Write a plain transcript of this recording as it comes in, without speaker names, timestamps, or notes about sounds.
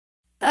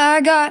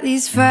I got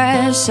these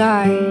fresh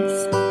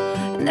eyes,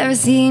 never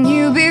seen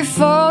you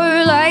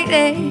before like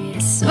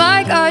this.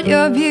 My God,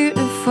 you're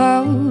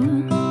beautiful.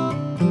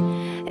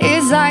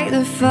 It's like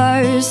the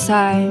first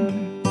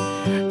time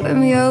when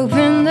we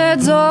opened the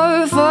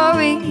door before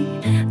we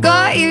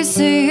got used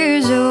to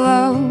use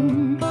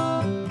alone.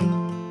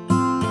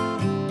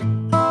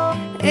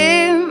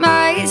 It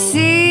might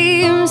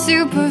seem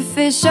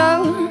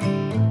superficial,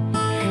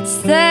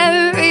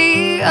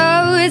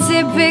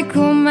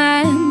 stereotypical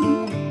man.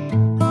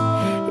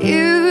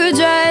 You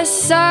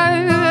dress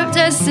up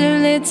just a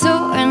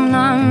little and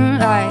I'm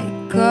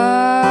like, go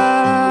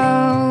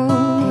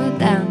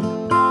down.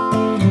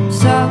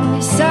 So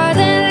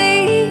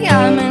suddenly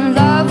I'm in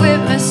love with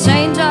a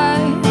stranger.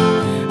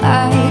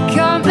 I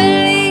can't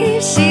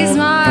believe she's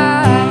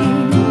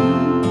mine.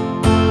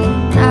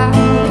 Now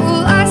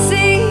all I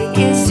see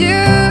is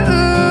you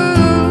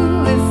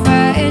with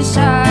fresh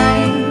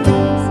eyes,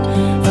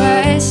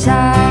 fresh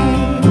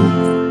eyes.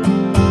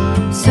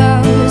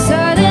 So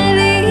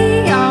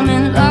suddenly I'm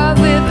in love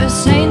with a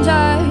stranger.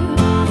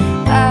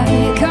 I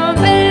can't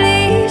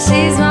believe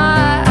she's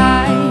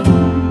mine.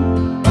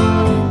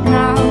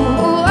 Now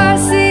all I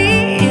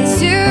see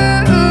is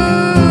you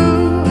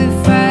with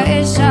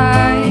fresh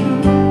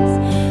eyes,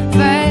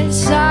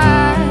 fresh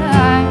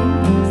eyes.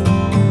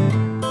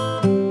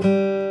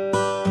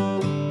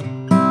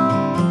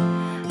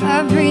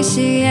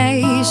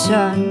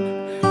 Appreciation,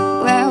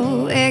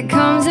 well, it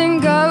comes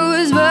and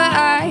goes, but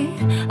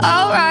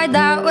I'll ride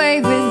that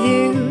wave with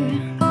you.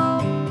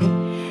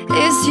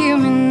 It's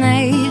human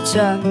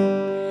nature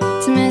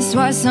to miss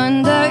what's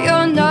under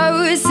your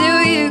nose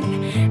till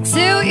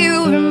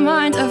you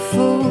remind a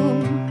fool.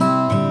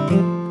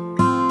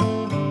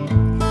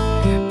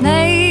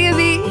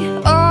 Maybe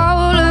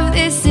all of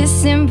this is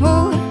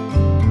simple.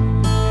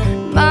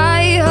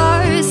 My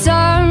heart's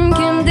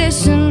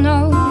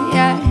unconditional,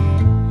 yeah.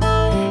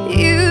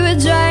 You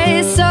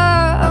dress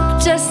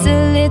up just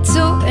a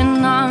little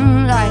and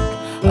I'm like,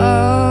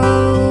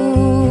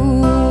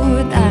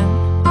 oh,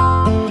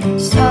 damn.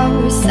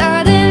 So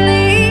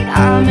suddenly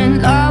I'm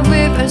in love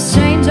with a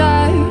stranger.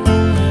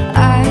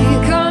 I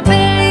can't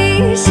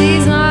believe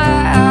she's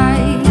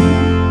mine.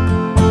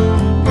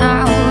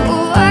 Now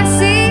all I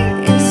see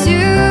is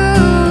you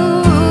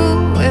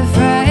with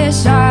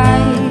fresh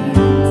eyes,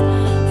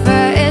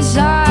 fresh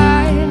eyes.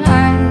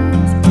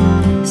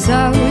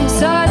 So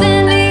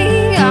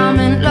suddenly I'm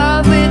in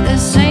love with a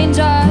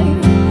stranger.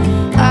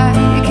 I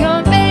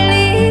can't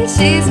believe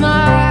she's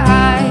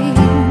mine.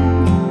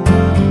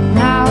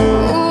 Now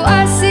all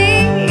I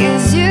see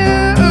is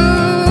you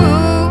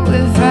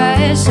with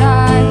fresh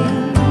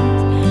eyes,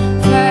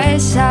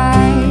 fresh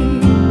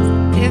eyes.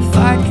 If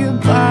I could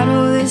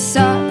bottle this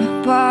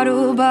up,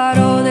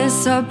 bottle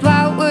this up,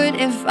 I would.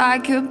 If I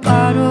could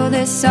bottle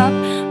this up,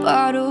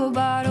 bottle